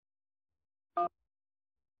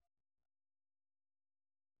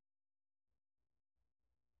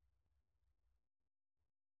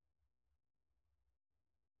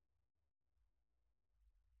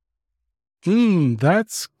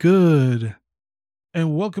That's good.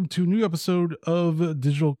 And welcome to a new episode of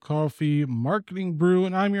Digital Coffee Marketing Brew.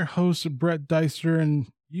 And I'm your host, Brett Deister. And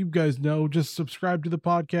you guys know, just subscribe to the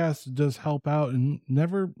podcast. It does help out and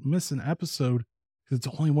never miss an episode because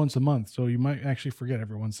it's only once a month. So you might actually forget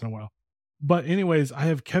every once in a while. But, anyways, I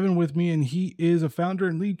have Kevin with me, and he is a founder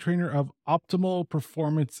and lead trainer of Optimal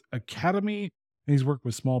Performance Academy. And he's worked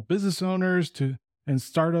with small business owners and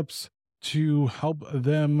startups to help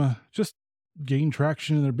them just gain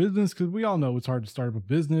traction in their business, because we all know it's hard to start up a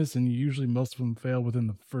business and usually most of them fail within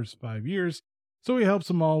the first 5 years. So he helps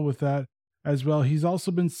them all with that as well. He's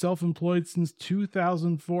also been self-employed since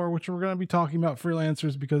 2004, which we're going to be talking about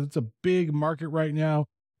freelancers because it's a big market right now.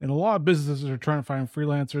 And a lot of businesses are trying to find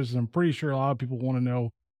freelancers. And I'm pretty sure a lot of people want to know,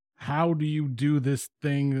 how do you do this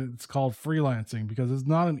thing that's called freelancing? Because it's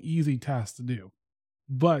not an easy task to do.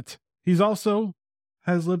 But he's also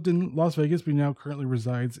has lived in Las Vegas, but now currently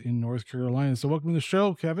resides in North Carolina. So welcome to the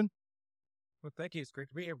show, Kevin. Well, thank you. It's great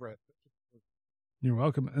to be here, Brett. You're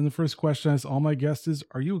welcome. And the first question I ask all my guests is,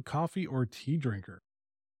 are you a coffee or tea drinker?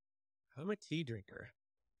 I'm a tea drinker.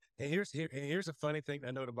 And here's a funny thing I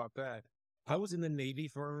note about that. I was in the Navy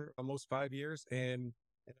for almost 5 years, and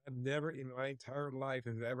I've never in my entire life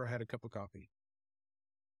have ever had a cup of coffee.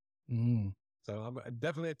 Mm. So I'm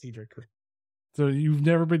definitely a tea drinker. So you've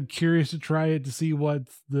never been curious to try it to see what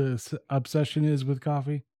the obsession is with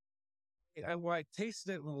coffee? I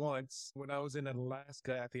tasted it once when I was in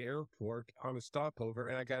Alaska at the airport on a stopover,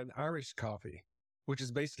 and I got an Irish coffee, which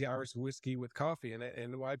is basically Irish whiskey with coffee in it.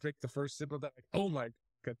 And when I drank the first sip of that, oh my,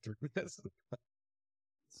 got through this.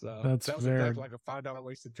 So That's that was fair. like a $5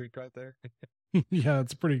 wasted drink right there. Yeah,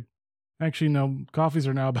 it's pretty. Actually, no, coffees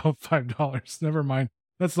are now about $5. Never mind.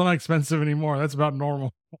 That's not expensive anymore. That's about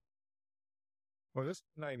normal. Well, this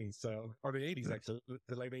 90s, so or the 80s actually,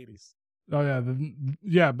 the late 80s. Oh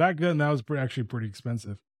yeah, back then that was actually pretty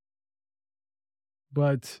expensive.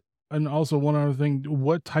 But and also one other thing,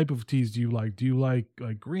 what type of teas do you like? Do you like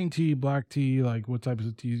green tea, black tea? Like what types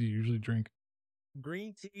of teas do you usually drink?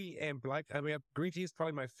 Green tea and black. I mean, green tea is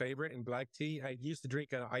probably my favorite, and black tea. I used to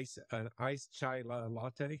drink an iced chai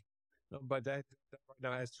latte, but that right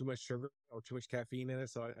now has too much sugar or too much caffeine in it,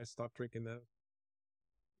 so I stopped drinking that.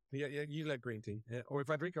 Yeah, you like green tea, or if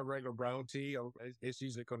I drink a regular brown tea, it's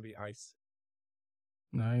usually going to be ice.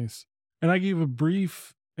 Nice. And I gave a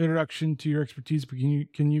brief introduction to your expertise, but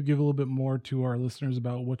can you give a little bit more to our listeners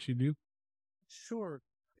about what you do? Sure.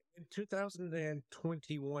 In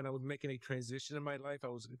 2021, I was making a transition in my life.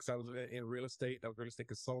 Because I was in real estate. I was a real estate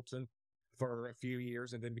consultant for a few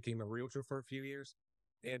years, and then became a realtor for a few years.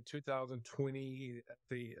 In 2020,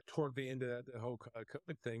 toward the end of the whole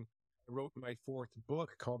COVID thing, I wrote my fourth book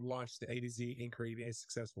called "Launch the A to Z in Creating a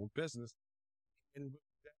Successful Business." And with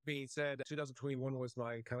that being said, 2021 was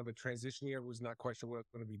my kind of a transition year. I was not quite sure what I was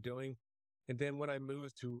going to be doing. And then when I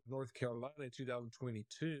moved to North Carolina in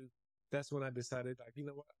 2022, that's when I decided, like, you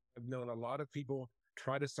know what? I've known a lot of people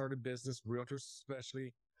try to start a business, realtors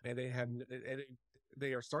especially, and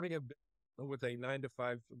they are starting a business with a 9 to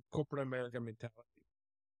 5 corporate American mentality,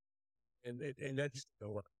 and that just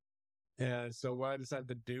don't work. And so what I decided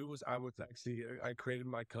to do was I created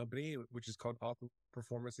my company, which is called Optimal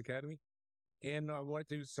Performance Academy, and I wanted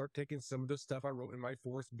to start taking some of the stuff I wrote in my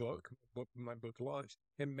fourth my book launch,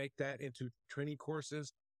 and make that into training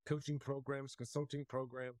courses, coaching programs, consulting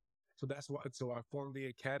program. So I formed the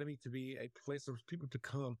academy to be a place for people to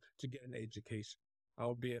come to get an education,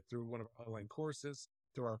 albeit through one of our online courses,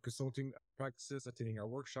 through our consulting practices, attending our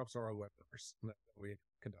workshops or our webinars that we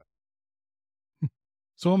conduct.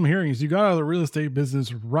 So what I'm hearing is you got out of the real estate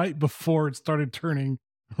business right before it started turning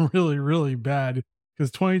really, really bad, because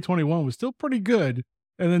 2021 was still pretty good.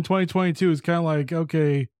 And then 2022 is kind of like,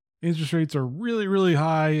 okay, interest rates are really, really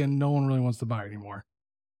high and no one really wants to buy anymore.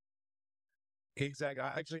 Exactly.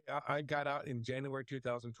 I got out in January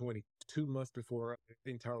 2020, 2 months before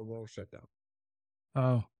the entire world shut down.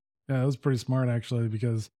 Oh, yeah, that was pretty smart actually,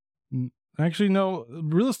 because actually no,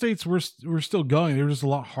 real estates were still going. They were just a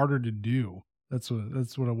lot harder to do. That's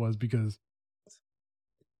what it was, because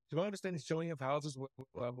To my understanding, showing of houses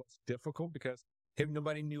was difficult because if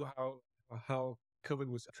nobody knew how COVID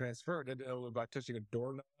was transferred, they didn't know about touching a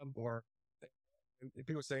doorknob or and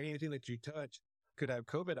people say anything that you touch could have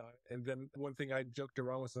COVID on it. And then one thing I joked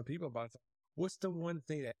around with some people about is, what's the one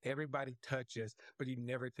thing that everybody touches, but you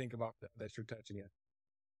never think about that you're touching it?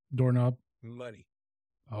 doorknob. Money.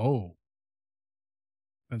 Oh,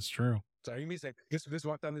 that's true. So you may say, just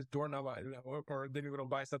walk down this doorknob, or then you're going to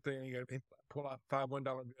buy something and you're going to pull out $5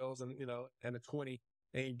 $1 bills and, and a 20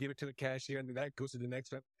 and you give it to the cashier and then that goes to the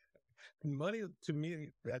next one. Money to me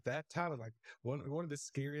at that time was like one of the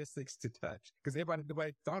scariest things to touch because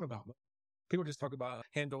nobody thought about money. People just talk about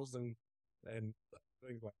handles and things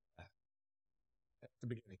like that at the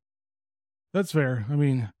beginning. That's fair. I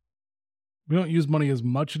mean, we don't use money as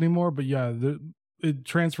much anymore, but yeah, it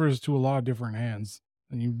transfers to a lot of different hands,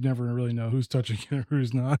 and you never really know who's touching it or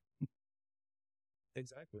who's not.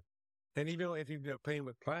 Exactly. And even if you're paying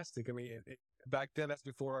with plastic, I mean, back then that's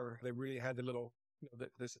before they really had the little,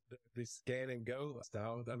 the scan and go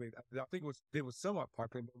style. I mean, I think it was somewhat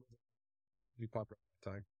popular, but it wasn't really popular at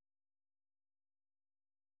the time.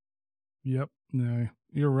 Yep. No,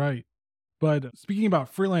 you're right. But speaking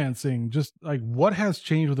about freelancing, just like what has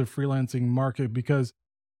changed with the freelancing market? Because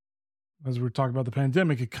as we are talking about the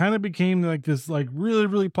pandemic, it kind of became like this like really,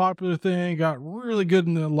 really popular thing, got really good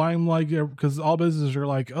in the limelight because all businesses are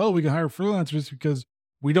like, oh, we can hire freelancers because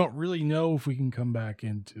we don't really know if we can come back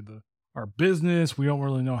into our business. We don't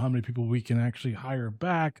really know how many people we can actually hire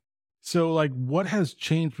back. So like what has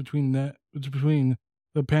changed between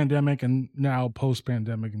the pandemic and now post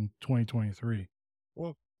pandemic in 2023?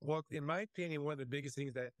 Well, in my opinion, one of the biggest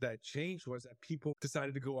things that changed was that people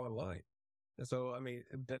decided to go online. And so, I mean,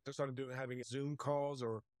 that they started having Zoom calls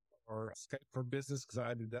or Skype for business because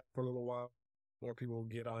I did that for a little while. More people will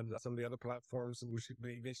get on some of the other platforms, which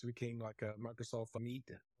eventually became like a Microsoft Meet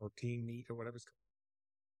or Team Meet or whatever it's called.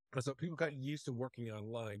 And so people got used to working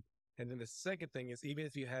online. And then the second thing is, even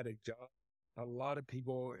if you had a job, a lot of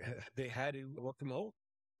people they had to work from home.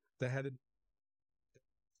 They had to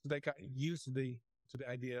they got used to the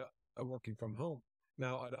idea of working from home.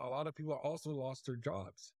 Now, a lot of people also lost their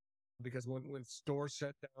jobs because when stores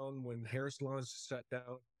shut down, when hair salons shut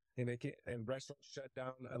down, and restaurants shut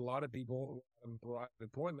down, a lot of people were out of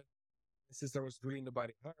employment. Since there was really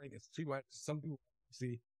nobody hiring, some people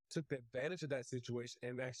actually took advantage of that situation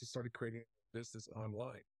and actually started creating a business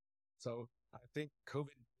online. So I think COVID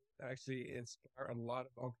actually inspired a lot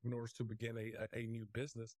of entrepreneurs to begin a new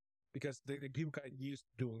business because the people got used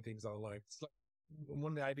to doing things online. It's like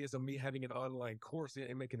one of the ideas of me having an online course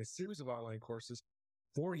and making a series of online courses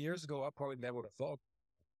 4 years ago, I probably never would have thought.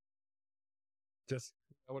 Just,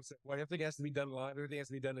 I would say, well, everything has to be done live, everything has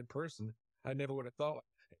to be done in person. I never would have thought,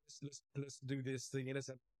 hey, let's do this thing. And it's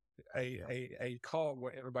a call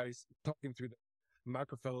where everybody's talking through the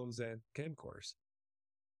microphones and camcorders.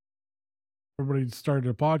 Everybody started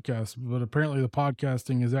a podcast, but apparently the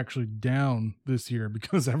podcasting is actually down this year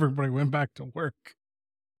because everybody went back to work.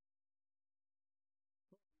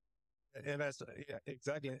 And that's, yeah,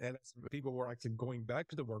 exactly. And as people were actually going back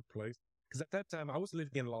to the workplace, because at that time I was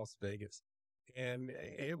living in Las Vegas and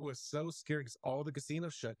it was so scary because all the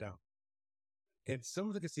casinos shut down and some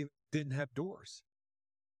of the casinos didn't have doors.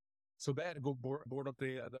 So they had to go board up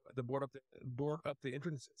the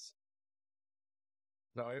entrances.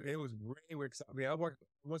 No, it was really exciting. I mean,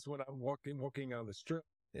 once when I'm walking on the strip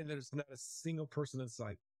and there's not a single person in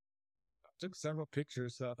sight. I took several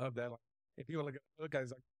pictures of that. Like, if you look at it,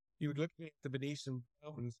 like you would look at the Venetian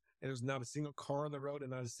mountains, and there's not a single car on the road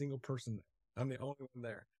and not a single person there. I'm the only one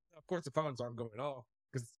there. Now, of course, the phones aren't going off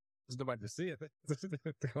because there's nobody to see it.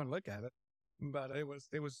 They want to look at it. But it was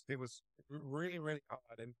really really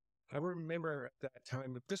odd. And I remember at that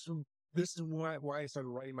time. This is why I started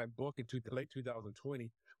writing my book in late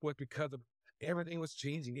 2020 was because of everything was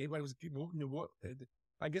changing. Everybody was what.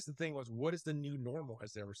 I guess the thing was, what is the new normal,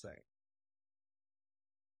 as they were saying?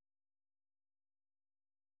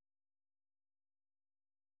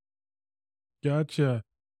 Gotcha.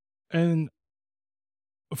 And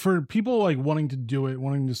for people like wanting to do it,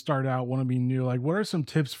 wanting to start out, want to be new, like what are some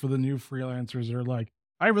tips for the new freelancers that are like,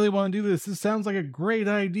 I really want to do this. This sounds like a great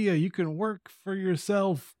idea. You can work for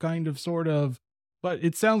yourself, kind of, sort of, but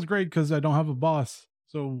it sounds great because I don't have a boss.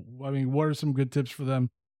 So, I mean, what are some good tips for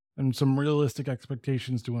them and some realistic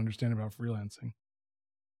expectations to understand about freelancing?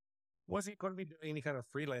 Was he going to be doing any kind of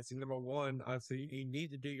freelancing? Number one, obviously, you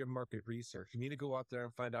need to do your market research. You need to go out there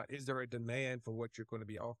and find out, is there a demand for what you're going to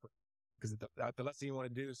be offering? Because the last thing you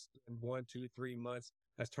want to do is spend 1, 2, 3 months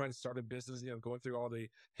as trying to start a business, going through all the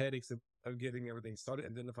headaches of getting everything started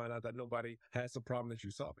and then to find out that nobody has the problem that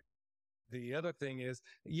you're solving. The other thing is,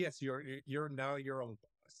 yes, you're now your own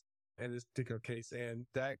boss in this particular case, and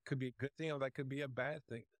that could be a good thing or that could be a bad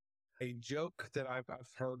thing. A joke that I've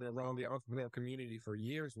heard around the entrepreneur community for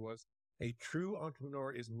years was a true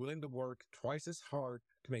entrepreneur is willing to work twice as hard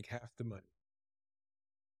to make half the money.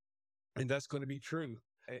 And that's going to be true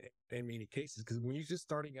in many cases because when you're just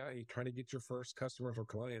starting out and you're trying to get your first customers or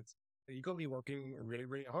clients, you're going to be working really,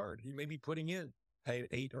 really hard. You may be putting in an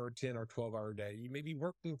 8 or 10 or 12 hour day. You may be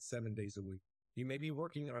working 7 days a week. You may be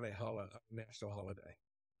working on a national holiday.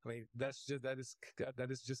 I mean, that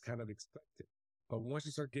is just kind of expected. But once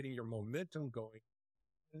you start getting your momentum going,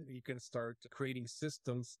 you can start creating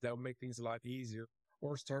systems that will make things a lot easier,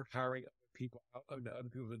 or start hiring other people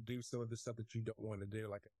to do some of the stuff that you don't want to do,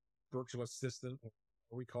 like a virtual assistant, or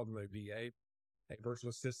we call them a VA, a virtual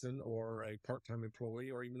assistant, or a part-time employee,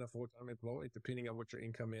 or even a full-time employee, depending on what your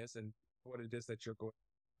income is and what it is that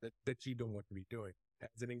that you don't want to be doing.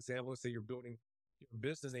 As an example, say you're building your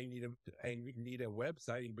business and you need a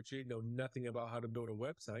website, but you know nothing about how to build a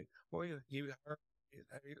website. Well, you hire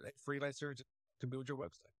a freelancer to build your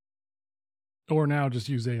website. Or now just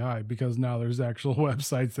use AI, because now there's actual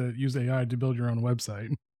websites that use AI to build your own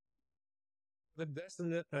website. But that's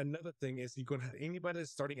another thing is you're going to have anybody that's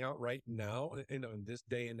starting out right now, in this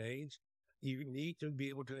day and age, you need to be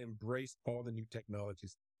able to embrace all the new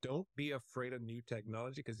technologies. Don't be afraid of new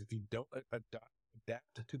technology, because if you don't adapt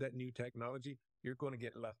to that new technology, you're going to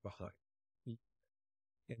get left behind.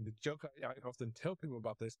 And the joke I often tell people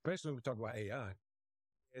about this, especially when we talk about AI,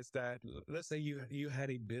 is that let's say you had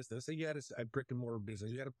a business, say you had a brick and mortar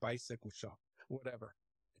business, you had a bicycle shop, whatever.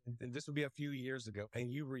 And this would be a few years ago,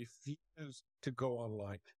 and you refuse to go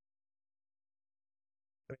online.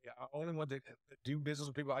 I only want to do business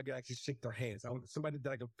with people I can actually shake their hands. I want somebody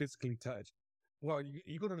that I can physically touch. Well,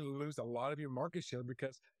 you're going to lose a lot of your market share,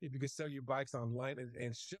 because if you can sell your bikes online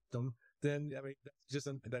and ship them, then I mean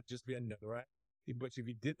that just be another, right? But if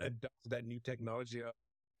you did adopt that new technology of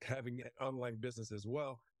having an online business as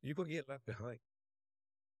well, you're going to get left behind.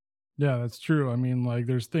 Yeah, that's true. I mean, like,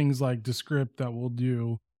 there's things like Descript that will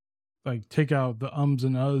do, like, take out the ums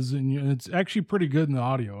and uhs, and it's actually pretty good in the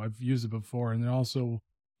audio. I've used it before, and it also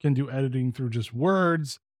can do editing through just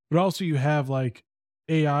words. But also, you have like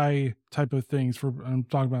AI type of things for, I'm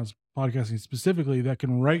talking about podcasting specifically, that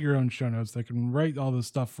can write your own show notes, that can write all this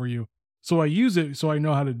stuff for you. So I use it so I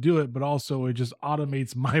know how to do it, but also it just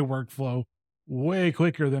automates my workflow way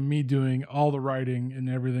quicker than me doing all the writing and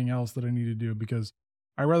everything else that I need to do, because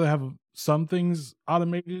I rather have some things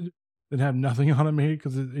automated than have nothing automated,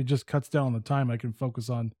 because it just cuts down on the time I can focus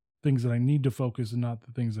on things that I need to focus and not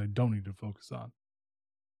the things I don't need to focus on.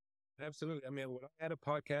 Absolutely. I mean, when I had a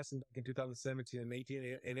podcast back in 2017 and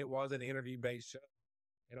 18, and it was an interview based show,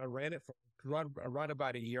 and I ran it for right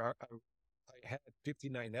about a year. I had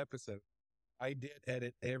 59 episodes. I did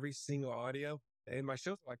edit every single audio, and my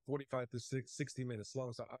shows are like 45 to 60 minutes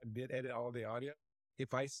long. So I did edit all the audio.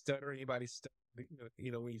 If I stutter, anybody stutter,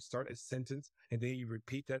 when you start a sentence and then you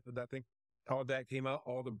repeat that thing, all that came out,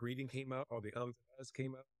 all the breathing came out, all the ums and uhs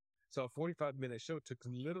came out. So a 45-minute show took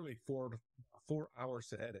literally 4 hours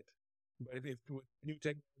to edit. But if with new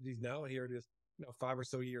technologies now, here it is, 5 or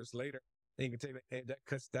so years later, and you can take and that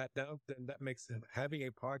cuts that down, then that makes having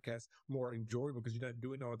a podcast more enjoyable, because you're not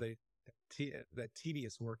doing all that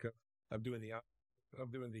tedious work of doing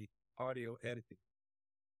the audio editing.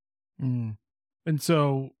 Mm. And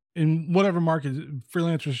so, in whatever market,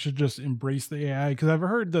 freelancers should just embrace the AI, because I've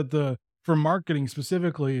heard that for marketing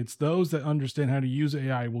specifically, it's those that understand how to use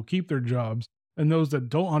AI will keep their jobs, and those that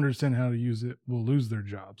don't understand how to use it will lose their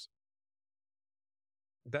jobs.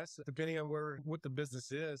 That's depending on what the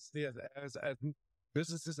business is. Yeah, as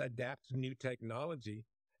businesses adapt to new technology,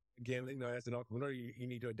 again, as an entrepreneur, you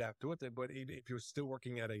need to adapt to it. But if you're still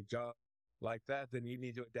working at a job like that, then you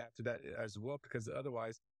need to adapt to that as well, because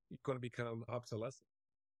otherwise you're going to become obsolescent.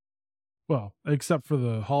 Well, except for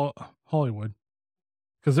the Hollywood,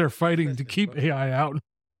 because they're fighting to keep AI out.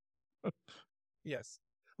 Yes.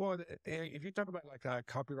 Well, if you talk about like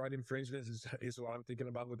copyright infringement is what I'm thinking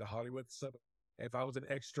about with the Hollywood stuff. If I was an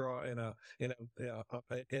extra in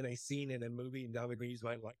a scene in a movie, and now they're going to use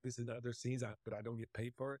my likeness in other scenes, but I don't get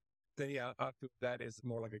paid for it, then yeah, I think that is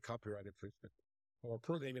more like a copyright infringement, or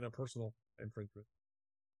even a personal infringement.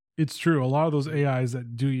 It's true. A lot of those AIs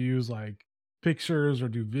that do use like pictures or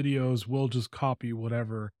do videos will just copy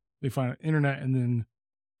whatever they find on the internet and then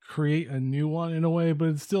create a new one in a way, but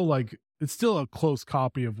it's still a close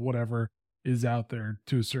copy of whatever is out there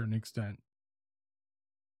to a certain extent.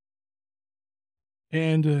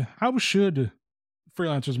 And how should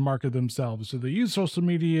freelancers market themselves? So they use social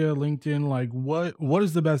media, LinkedIn, like what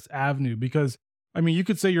is the best avenue? Because I mean, you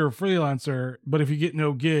could say you're a freelancer, but if you get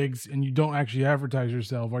no gigs and you don't actually advertise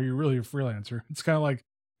yourself, are you really a freelancer? It's kind of like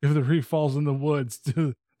if the tree falls in the woods,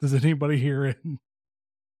 does anybody hear it?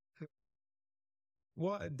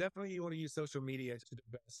 Well, definitely you want to use social media to the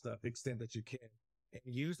best extent that you can, and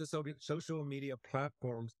use the social media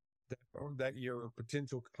platforms that your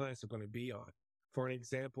potential clients are going to be on. For an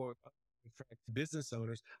example, in fact, business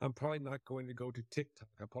owners, I'm probably not going to go to TikTok.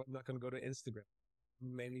 I'm probably not going to go to Instagram.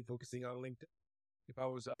 Mainly focusing on LinkedIn. If I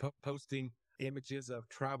was posting images of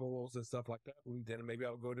travels and stuff like that. And then maybe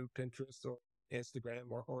I'll go to Pinterest or Instagram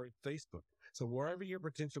or Facebook. So wherever your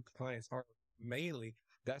potential clients are, mainly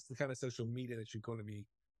that's the kind of social media that you're going to be,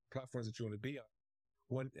 platforms that you want to be on.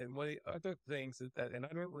 One of the other things is that,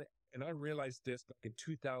 and I realized this back in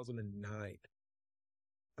 2009,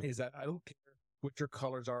 is that I don't care what your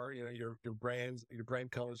colors are, your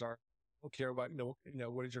brand colors are. I don't care about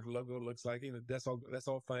what is your logo looks like. That's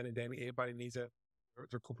all fine and dandy. Everybody needs their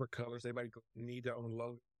corporate colors. Everybody need their own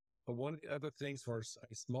logo. But one of the other things for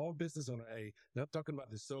a small business owner, not talking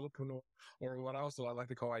about the solopreneur, or what also I like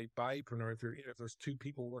to call a bipreneur, if there's two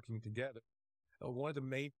people working together, one of the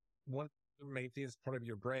main things part of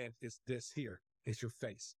your brand is this here. It's your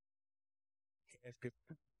face. And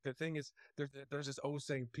the thing is, there's this old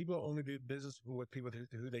saying: people only do business with people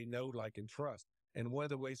who they know, like, and trust. And one of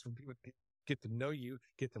the ways for people to get to know you,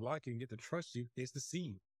 get to like you, and get to trust you is to see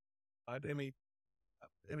you. I mean,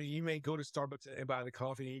 you may go to Starbucks and buy the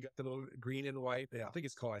coffee, and you got the little green and white. I think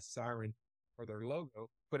it's called a siren for their logo.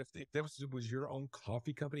 But if that was your own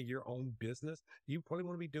coffee company, your own business, you probably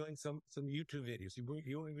want to be doing some YouTube videos. You want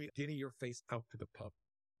to be getting your face out to the public.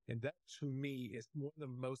 And that, to me, is one of the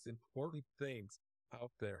most important things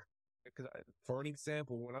out there. Because for an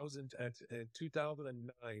example, when I was in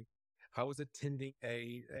 2009, I was attending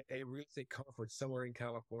a real estate conference somewhere in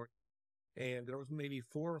California, and there was maybe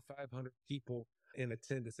 400 or 500 people in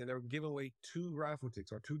attendance, and they were giving away 2 raffle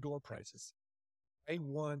tickets or 2 door prizes. I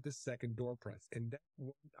won the second door prize, and that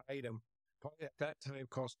one item probably at that time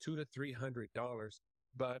cost $200 to $300,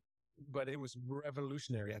 but it was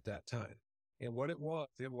revolutionary at that time. And what it was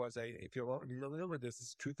if you remember this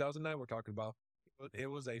is 2009 we're talking about, it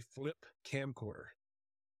was a flip camcorder.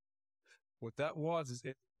 What that was is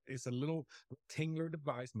it's a little rectangular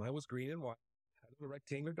device. Mine was green and white. A little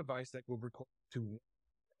rectangular device that will record to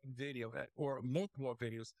video or multiple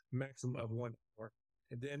videos, maximum of 1 hour.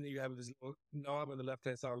 And then you have this little knob on the left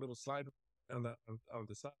hand side, a little slider on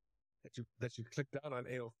the side that you click down on.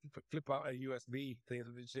 It'll flip out a USB thing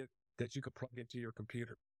that you could plug into your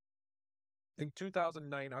computer. In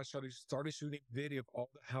 2009, I started shooting video of all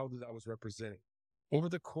the houses I was representing. Over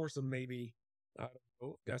the course of maybe, I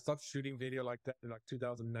don't know, I started shooting video like that in like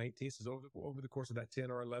 2019. So over the course of that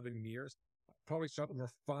 10 or 11 years, I probably shot over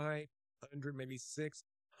 500, maybe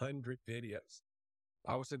 600 videos.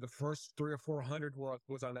 I would say the first 300 or 400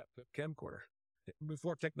 was on that flip camcorder.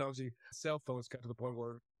 Before technology, cell phones got to the point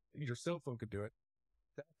where your cell phone could do it.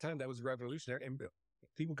 At that time, that was revolutionary, and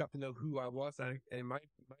people got to know who I was. And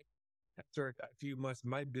after a few months,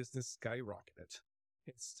 my business skyrocketed.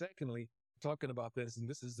 And secondly, talking about this, and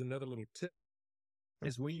this is another little tip,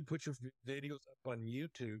 is when you put your videos up on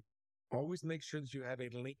YouTube, always make sure that you have a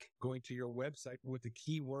link going to your website with the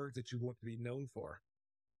keywords that you want to be known for.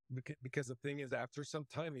 Because the thing is, after some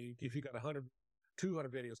time, if you got 100,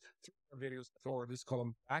 200 videos, 300 videos, or let's call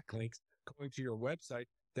them backlinks going to your website,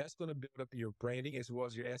 that's going to build up your branding as well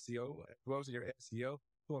as your SEO.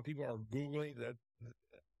 So when people are Googling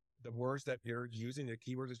the words that you're using, the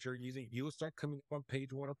keywords that you're using, you will start coming up on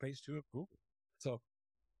page 1 or page 2 of Google. So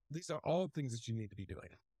these are all things that you need to be doing.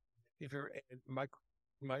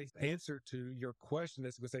 My answer to your question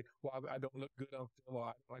is to say, well, I don't look good on film, or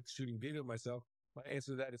I don't like shooting video myself. My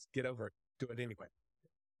answer to that is get over it. Do it anyway.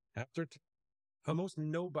 Almost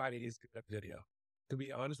nobody is good at video. To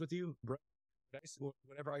be honest with you,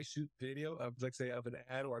 whenever I shoot video of, let's say, of an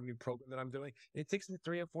ad or a new program that I'm doing, it takes me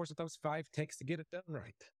 3 or 4, sometimes 5 takes to get it done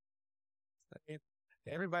right.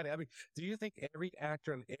 Do you think every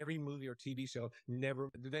actor in every movie or TV show do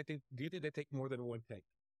you think they take more than 1 take?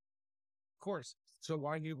 Of course. So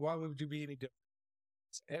why would you be any different?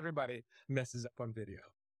 Everybody messes up on video.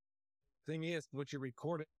 Thing is, what you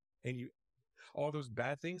record it and all those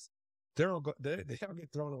bad things, they all get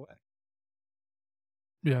thrown away.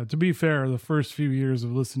 Yeah, to be fair, the first few years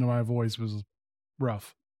of listening to my voice was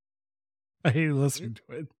rough. I hated listening to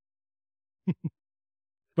it.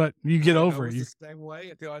 But you get over it. The same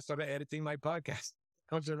way until I started editing my podcast.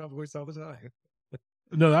 I was my voice all the time.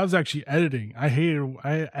 No, that was actually editing. I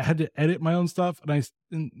had to edit my own stuff,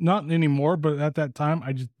 and not anymore, but at that time,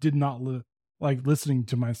 I just did not like listening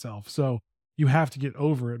to myself. So you have to get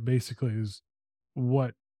over it, basically, is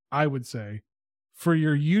what I would say. For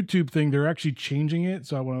your YouTube thing, they're actually changing it.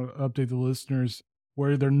 So I want to update the listeners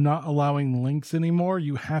where they're not allowing links anymore.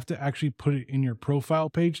 You have to actually put it in your profile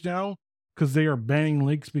page now, because they are banning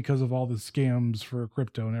links because of all the scams for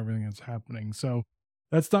crypto and everything that's happening. So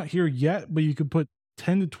that's not here yet, but you can put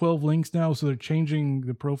 10 to 12 links now. So they're changing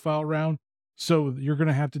the profile around. So you're going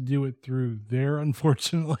to have to do it through there,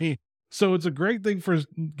 unfortunately. So it's a great thing for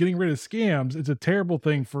getting rid of scams. It's a terrible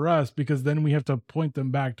thing for us because then we have to point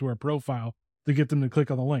them back to our profile. to get them to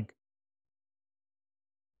click on the link.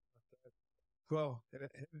 Well,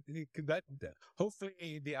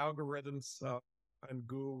 hopefully the algorithms on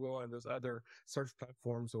Google and those other search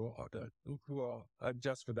platforms will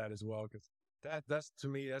adjust for that as well. Because that's to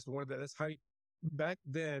me that's one of the that's how back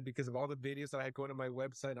then, because of all the videos that I had going to my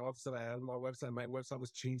website and all the stuff I had on my website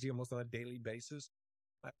was changing almost on a daily basis.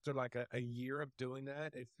 After like a year of doing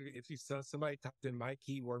that, if you saw somebody typed in my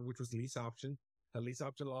keyword, which was lease option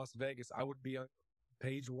Las Vegas, I would be on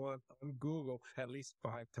page one on Google at least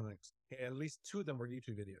 5 times. And at least 2 of them were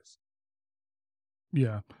YouTube videos.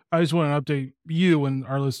 Yeah. I just want to update you and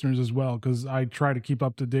our listeners as well, because I try to keep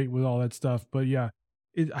up to date with all that stuff. But yeah,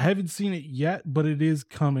 I haven't seen it yet, but it is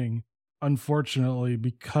coming, unfortunately,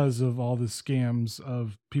 because of all the scams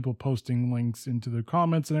of people posting links into the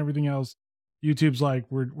comments and everything else. YouTube's like,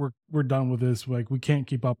 we're done with this. Like, we can't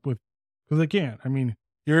keep up with, because they can't. I mean,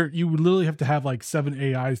 you would literally have to have like 7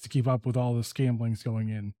 AIs to keep up with all the scam links going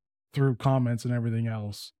in through comments and everything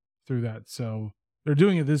else through that. So they're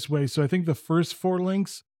doing it this way. So I think the first 4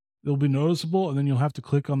 links, they'll be noticeable, and then you'll have to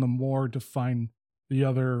click on the more to find the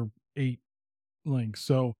other 8 links.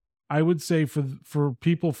 So I would say for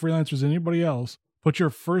people, freelancers, anybody else, put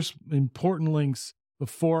your first important links, the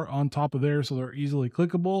 4 on top of there, so they're easily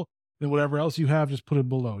clickable. Then whatever else you have, just put it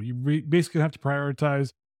below. You basically have to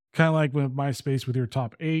prioritize, kind of like when MySpace with your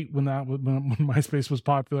top 8. When MySpace was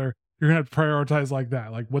popular, you're gonna have to prioritize like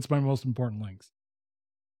that. Like, what's my most important links?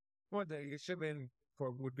 Well, it should have been for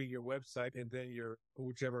would be your website and then your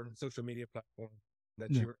whichever social media platform Yeah.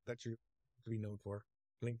 that you're to be known for,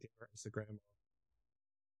 LinkedIn or Instagram.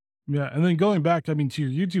 Yeah, and then going back, I mean, to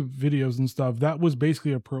your YouTube videos and stuff, that was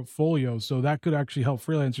basically a portfolio. So that could actually help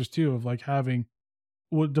freelancers too, of like having,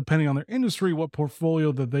 what, depending on their industry, what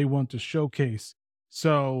portfolio that they want to showcase.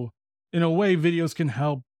 So in a way, videos can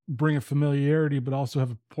help bring a familiarity, but also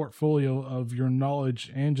have a portfolio of your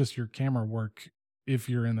knowledge and just your camera work if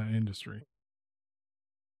you're in that industry.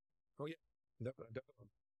 Oh yeah, definitely.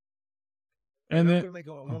 And I'm then, going to make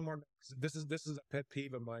one more. This is a pet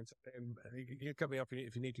peeve of mine, and you can cut me off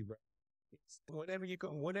if you need to, bro.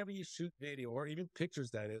 Whenever you shoot video or even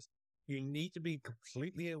pictures, that is, you need to be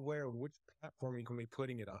completely aware of which platform you're going to be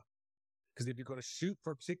putting it on. Because if you're going to shoot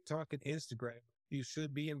for TikTok and Instagram, you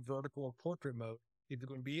should be in vertical or portrait mode. If you're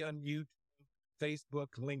going to be on YouTube, Facebook,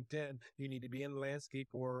 LinkedIn, you need to be in landscape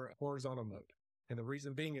or horizontal mode. And the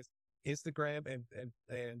reason being is Instagram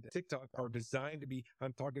and TikTok are designed to be,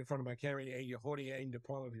 I'm talking in front of my camera and you're holding it in the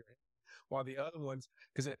palm of your hand. While the other ones,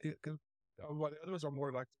 while the other ones are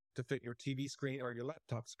more like to fit your TV screen or your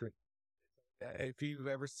laptop screen. If you've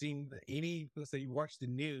ever seen let's say you watch the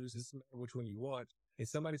news, it doesn't matter which one you watch, and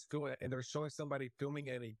somebody's filming and they're showing somebody filming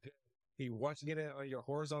at you're watching it on your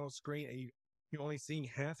horizontal screen and you're only seeing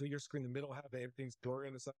half of your screen, the middle half, everything's blurry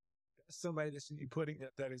on the side. That's somebody that's putting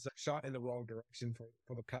that is shot in the wrong direction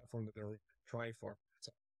for the platform that they're trying for.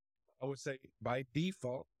 So I would say by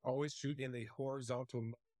default, always shoot in the horizontal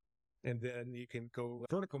mode, and then you can go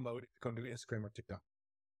vertical mode if you're going to Instagram or TikTok.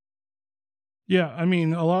 yeah, I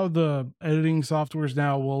mean, a lot of the editing softwares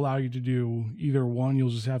now will allow you to do either one. You'll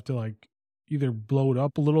just have to like either blow it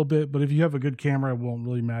up a little bit, but if you have a good camera, it won't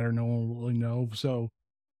really matter. No one will really know. So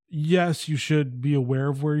yes, you should be aware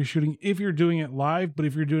of where you're shooting if you're doing it live. But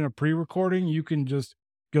if you're doing a pre-recording, you can just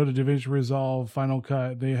go to DaVinci Resolve, Final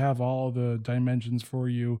Cut. They have all the dimensions for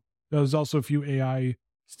you. There's also a few AI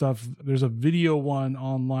stuff. There's a video one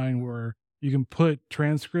online where you can put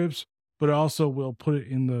transcripts, but it also will put it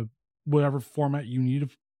in the whatever format you need to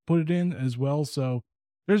put it in as well. So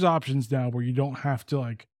there's options now where you don't have to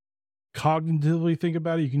like cognitively think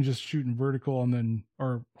about it. You can just shoot in vertical and then,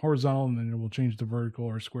 or horizontal, and then it will change to vertical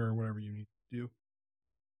or square or whatever you need to do.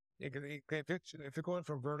 If you're going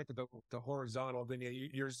from vertical to horizontal, then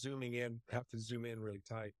you're zooming in, have to zoom in really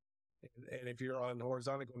tight. And if you're on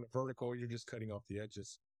horizontal going to vertical, you're just cutting off the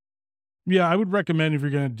edges. Yeah, I would recommend if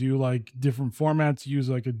you're going to do like different formats, use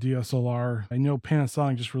like a DSLR. I know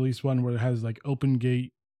Panasonic just released one where it has like open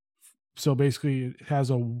gate. So basically it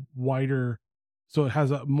has a wider, so it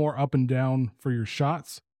has a more up and down for your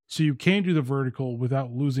shots. So you can do the vertical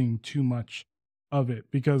without losing too much of it,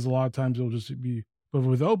 because a lot of times it'll just be, but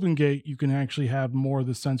with open gate, you can actually have more of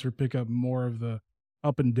the sensor pick up more of the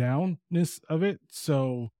up and downness of it.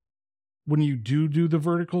 So when you do the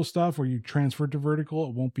vertical stuff or you transfer to vertical,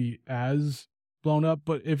 it won't be as blown up.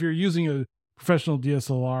 But if you're using a professional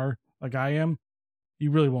DSLR like I am,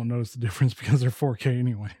 you really won't notice the difference because they're 4K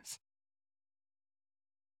anyways.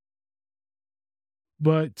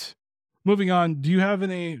 But moving on, do you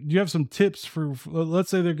have some tips for,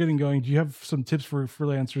 let's say they're getting going, do you have some tips for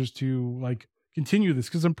freelancers to like continue this?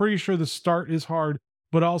 Because I'm pretty sure the start is hard.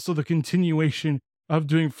 but also the continuation of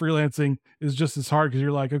doing freelancing is just as hard because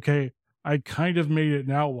you're like, okay, I kind of made it.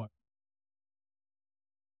 Now what?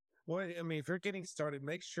 Well, I mean, if you're getting started,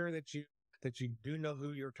 make sure that you do know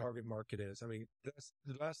who your target market is. I mean, that's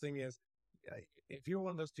the last thing is, if you're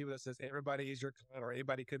one of those people that says everybody is your client or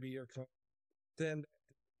anybody could be your client, then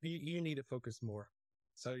you need to focus more.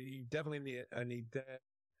 So you definitely need that.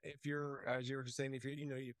 If you're, as you were just saying, if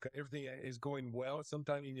you've got everything is going well,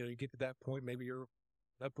 sometimes, you get to that point, maybe you're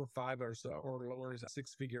upper five or so, or lower as a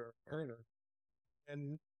six-figure earner.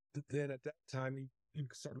 And then at that time, you can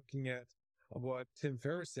start looking at what Tim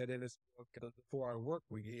Ferriss said in his book, The 4 Hour Work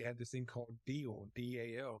Week. He had this thing called DEAL,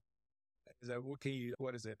 DAL. Is that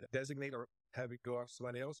what is it? Designate or have it go off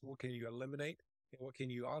somebody else? What can you eliminate? And what can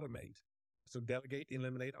you automate? So delegate,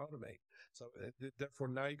 eliminate, automate. So therefore,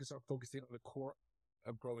 now you can start focusing on the core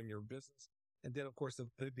of growing your business. And then, of course, the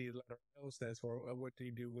letter L stands for what do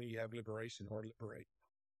you do when you have liberation or liberate?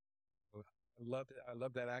 I love it. I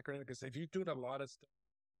love that acronym because if you're doing a lot of stuff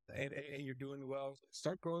and you're doing well,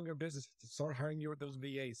 start growing your business. Start hiring those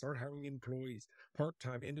VAs. Start hiring employees,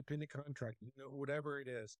 part-time, independent contractors, whatever it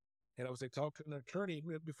is. And I would say talk to an attorney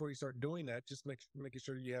before you start doing that. Just making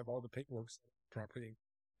sure you have all the paperwork properly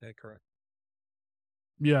and correct.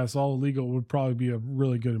 Yes, all legal would probably be a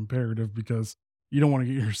really good imperative because you don't want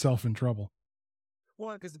to get yourself in trouble.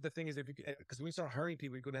 Well, because the thing is, because when you start hiring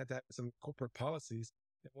people, you're going to have some corporate policies.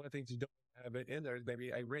 And one of the things you don't have it in there is maybe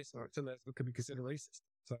a race or something that could be considered racist.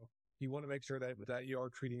 So you want to make sure that you are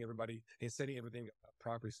treating everybody and setting everything up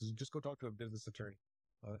properly. So just go talk to a business attorney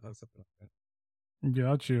on something like that.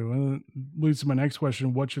 Got you. And it leads to my next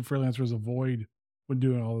question. What should freelancers avoid when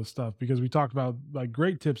doing all this stuff? Because we talked about like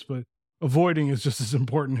great tips, but avoiding is just as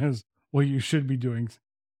important as what you should be doing.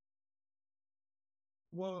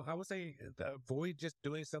 Well, I would say avoid just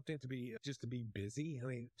doing something to be busy. I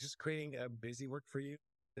mean, just creating a busy work for you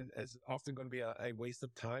is often going to be a waste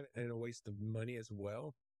of time and a waste of money as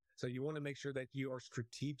well. So you want to make sure that you are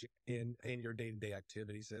strategic in your day-to-day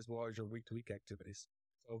activities as well as your week-to-week activities.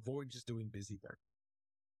 So avoid just doing busy work.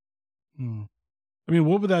 Hmm. I mean,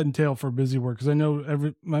 what would that entail for busy work? Because I know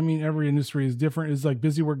every industry is different. Is like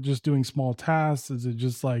busy work just doing small tasks? Is it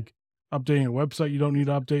just like updating a website you don't need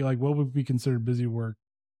to update? Like, what would be considered busy work?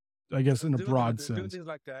 I guess in a broad Doing sense. things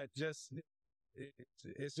like that, it's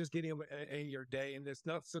just getting in your day, and it's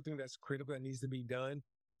not something that's critical that needs to be done,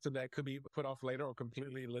 so that could be put off later or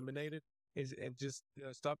completely eliminated. Is and just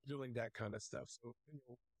stop doing that kind of stuff. So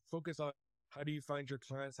focus on how do you find your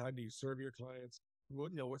clients, how do you serve your clients,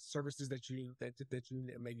 what services that you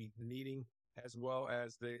may be needing, as well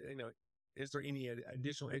as is there any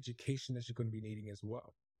additional education that you're going to be needing as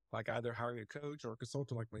well, like either hiring a coach or a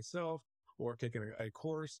consultant like myself, or taking a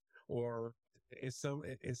course, or in some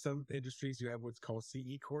industries you have what's called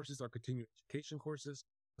CE courses or continuing education courses.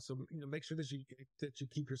 So make sure that you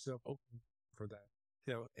keep yourself open for that.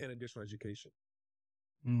 In additional education.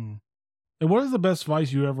 Mm. And what is the best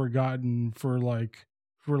advice you ever gotten for life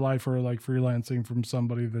or like freelancing from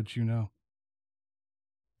somebody that you know?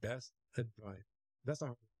 Best advice. That's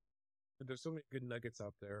not. There's so many good nuggets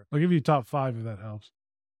out there. I'll give you top five if that helps.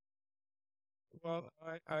 Well,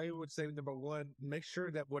 I would say number one, make sure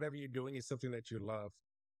that whatever you're doing is something that you love,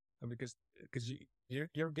 because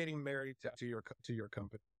you're getting married to your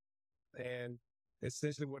company. And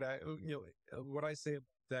essentially, what I say about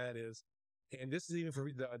that is, and this is even for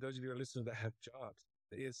those of you who are listening that have jobs,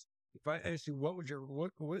 is if I ask you what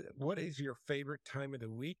is your favorite time of the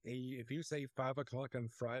week, and if you say 5 o'clock on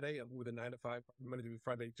Friday with a 9 to 5 Monday through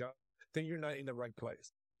Friday job, then you're not in the right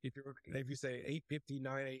place. If you say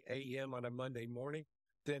 8:59 a.m. on a Monday morning,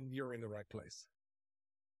 then you're in the right place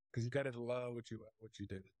because you got to love what you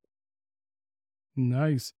do.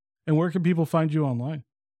 Nice. And where can people find you online?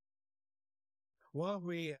 Well,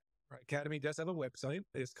 our academy does have a website.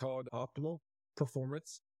 It's called Optimal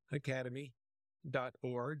Performance Academy.org.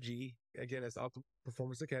 Again, it's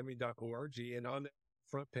optimalperformanceacademy.org. And on the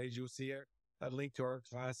front page, you'll see a link to our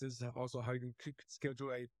classes. Also, how you can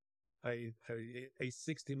schedule a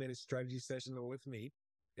 60-minute strategy session with me.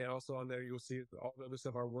 And also on there, you'll see all the other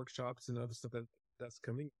stuff, our workshops and other stuff that's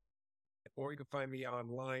coming. Or you can find me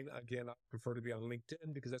online. Again, I prefer to be on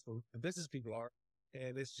LinkedIn because that's where the business people are.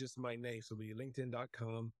 And it's just my name. So it'll be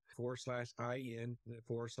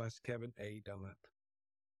linkedin.com/IN/Kevin A. Dunlap.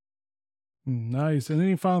 Nice. And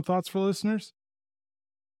any final thoughts for listeners?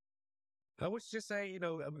 I would just say,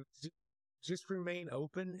 just remain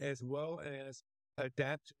open as well as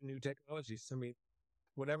adapt to new technologies. I mean,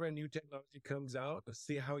 whenever a new technology comes out,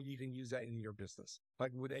 see how you can use that in your business.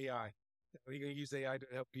 Like with AI, you can use AI to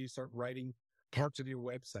help you start writing parts of your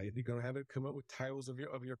website. You're going to have it come up with titles of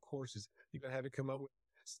your courses. You're going to have it come up with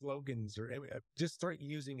slogans, or just start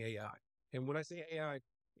using AI. And when I say AI,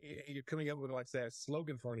 you're coming up with, like, say, a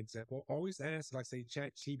slogan for an example. Always ask, like, say,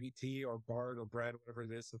 ChatGPT or Bard or Brad, whatever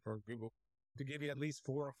it is for Google, to give you at least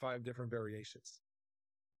 4 or 5 different variations.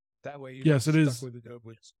 That way you're Yes, not it stuck is. with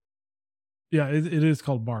it. Yeah, it is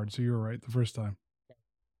called Bard. So you were right the first time.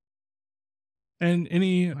 And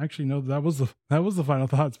actually, no, that was the final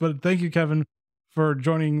thoughts. But thank you, Kevin, for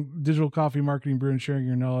joining Digital Coffee Marketing Brew and sharing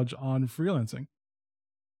your knowledge on freelancing.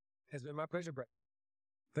 It's been my pleasure, Brett.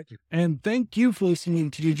 Thank you. And thank you for listening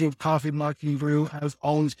to Digital Coffee Marketing Brew. As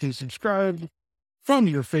always, please subscribe from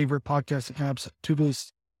your favorite podcast apps to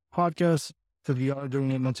this podcast, because we are doing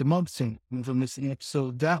it once a month soon. And from this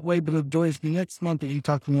episode that way, but join us next month and you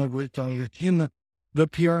talking about great in the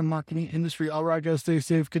PR and marketing industry. All right, guys, stay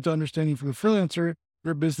safe, get to understanding for the freelancer,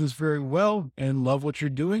 your business very well, and love what you're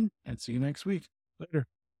doing. And see you next week. Later.